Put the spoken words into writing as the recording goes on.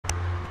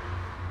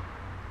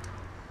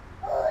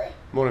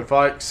Morning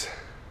folks.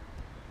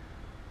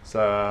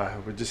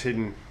 So we're just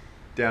heading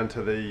down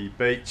to the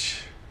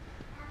beach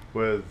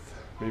with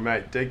my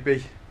mate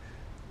Digby.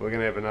 We're going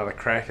to have another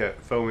crack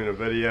at filming a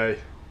video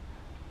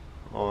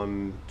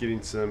on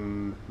getting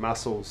some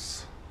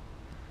mussels.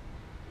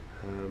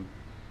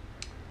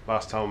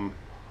 Last time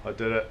I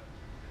did it,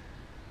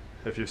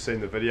 if you've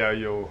seen the video,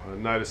 you'll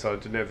notice I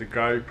didn't have the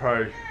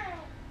GoPro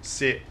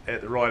set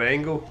at the right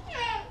angle.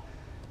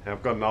 And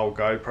I've got an old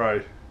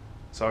GoPro,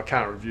 so I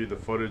can't review the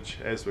footage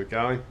as we're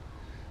going.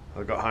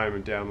 I got home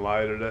and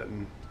downloaded it,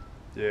 and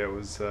yeah, it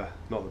was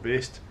not the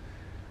best.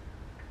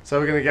 So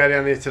we're going to go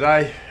down there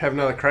today, have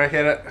another crack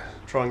at it,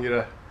 try and get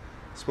a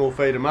small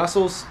feed of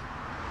mussels.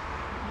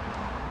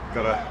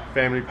 Got a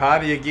family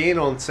party again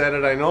on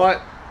Saturday night,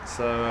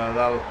 so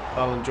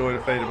they'll enjoy the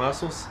feed of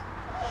mussels.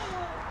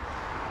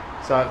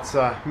 So it's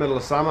middle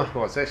of summer,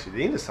 well it's actually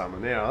the end of summer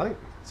now I think.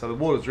 So the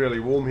water's really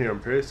warm here in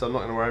Perth, so I'm not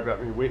going to worry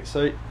about my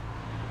wetsuit.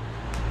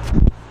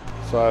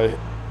 So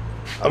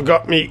I've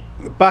got me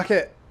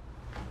bucket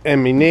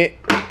and my net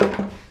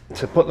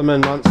to put them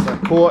in once they're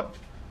caught.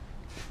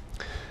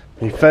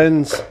 My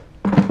fins,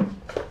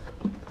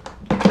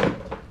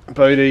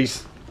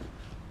 booties,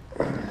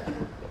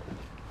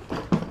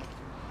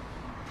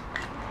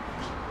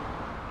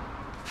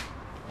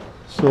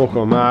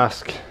 snorkel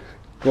mask,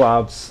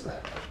 gloves,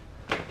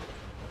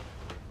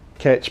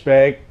 catch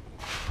bag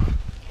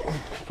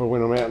for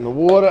when I'm out in the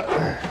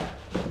water,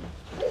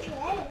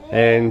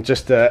 and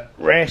just a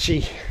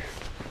rashie,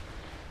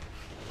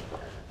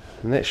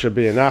 and that should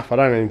be enough. I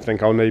don't even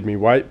think I'll need my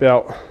weight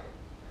belt.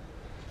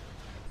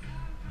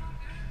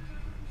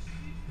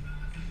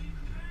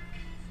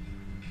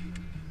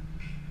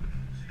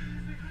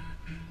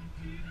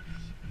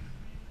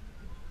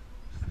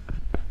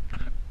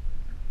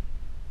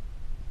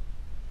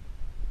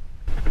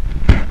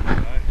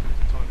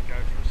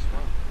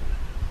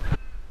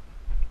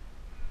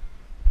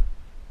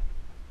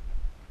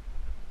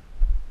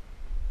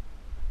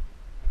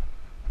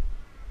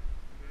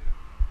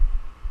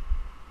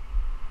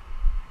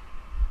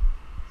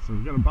 So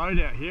we've got a boat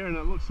out here and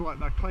it looks like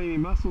they're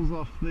cleaning mussels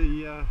off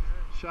the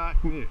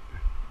shark net.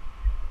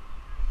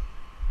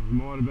 It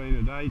might have been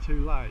a day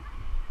too late.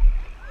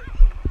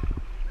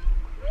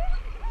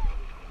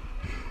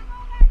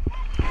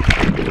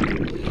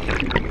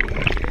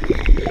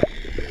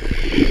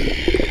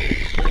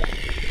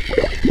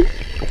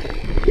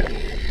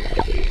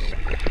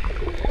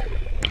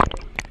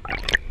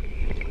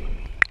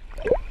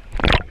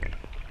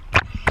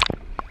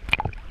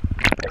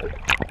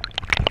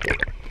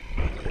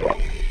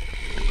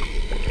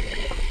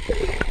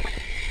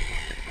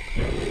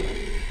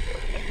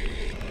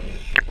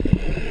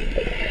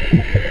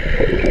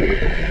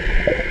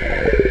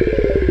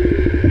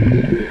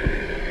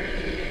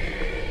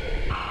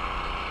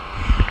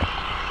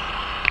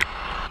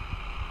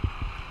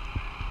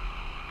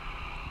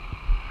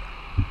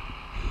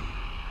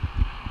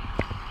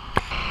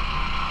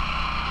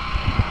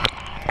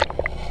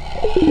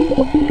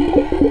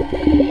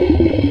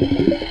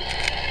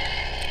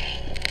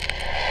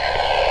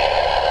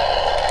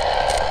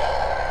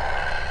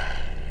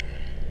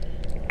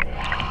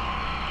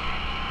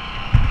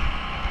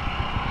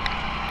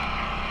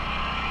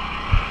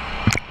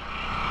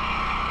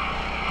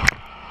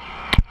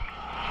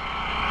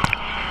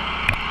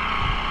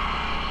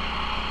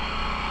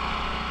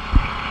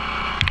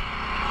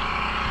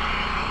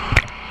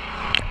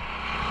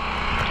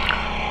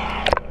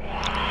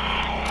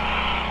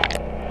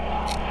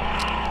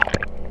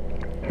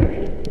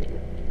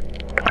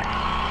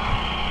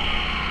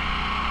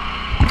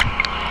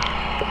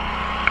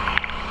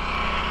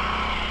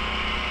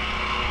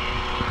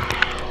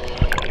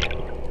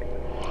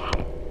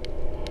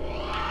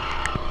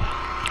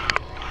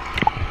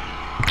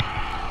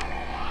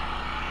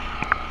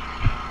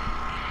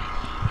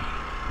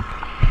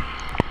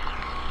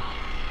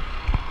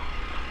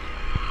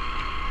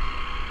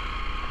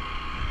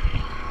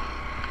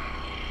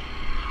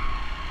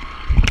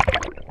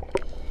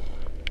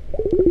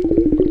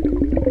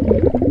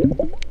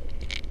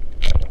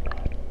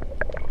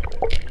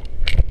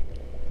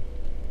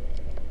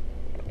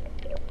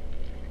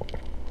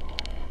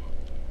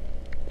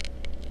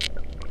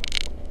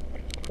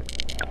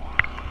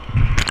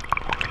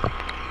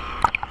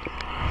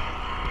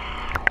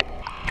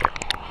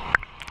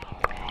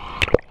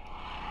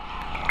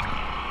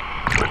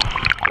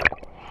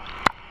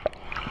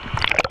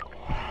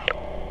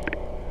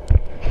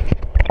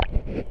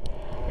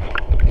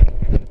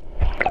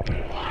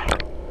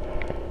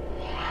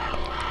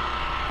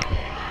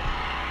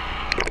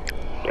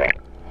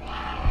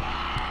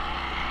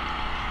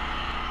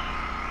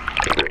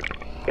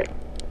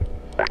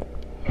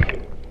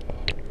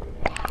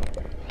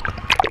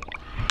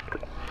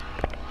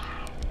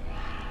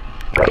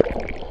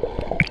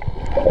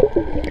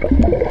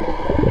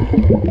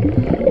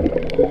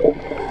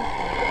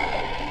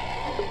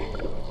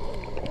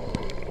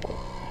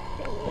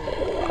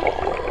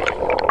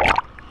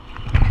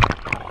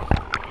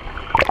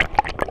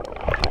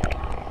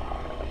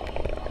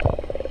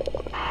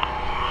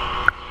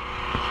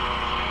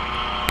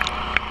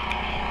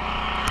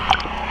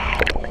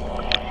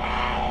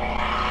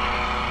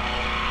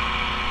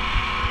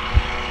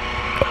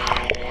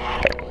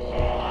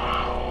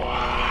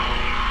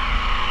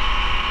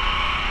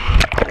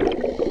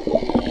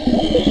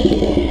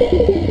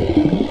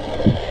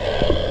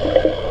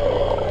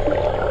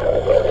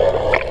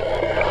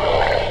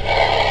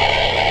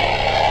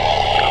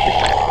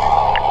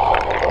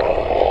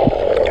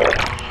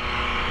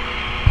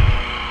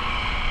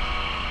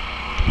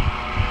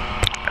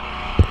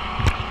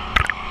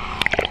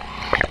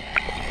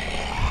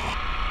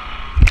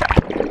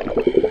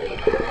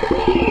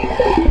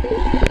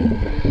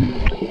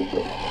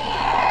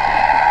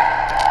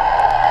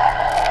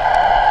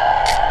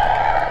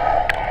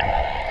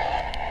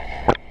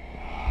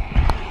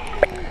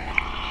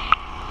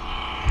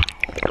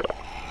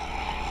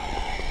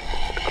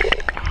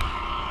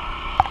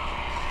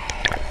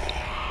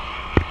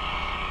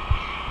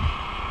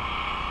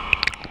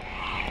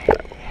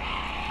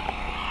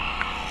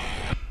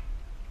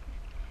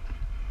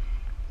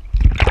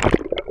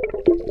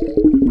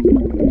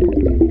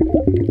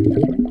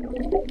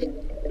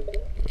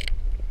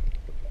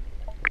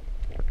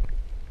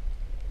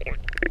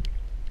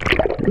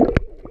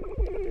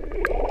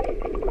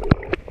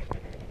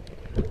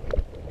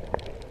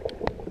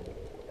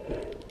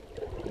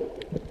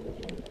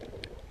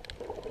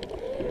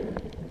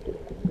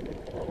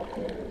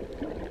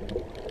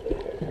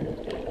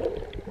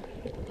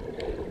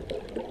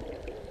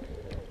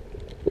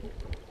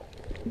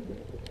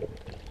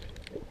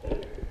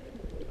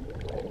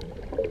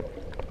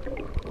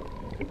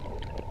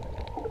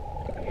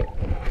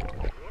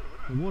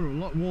 The water a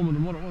lot warmer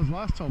than what it was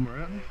last time we were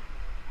out there.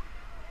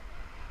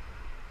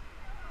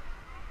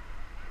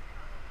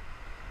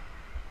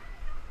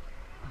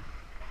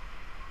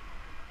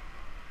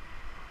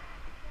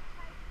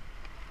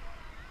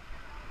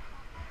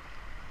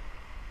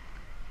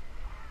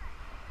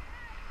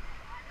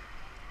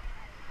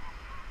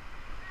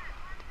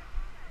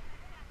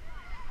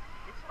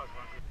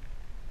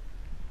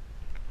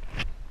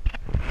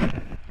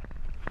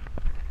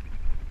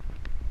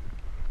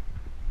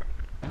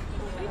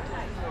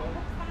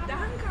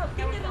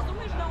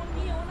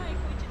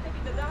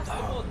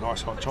 Oh,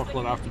 nice hot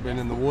chocolate after being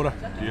in the water.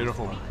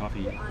 Beautiful.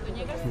 Coffee.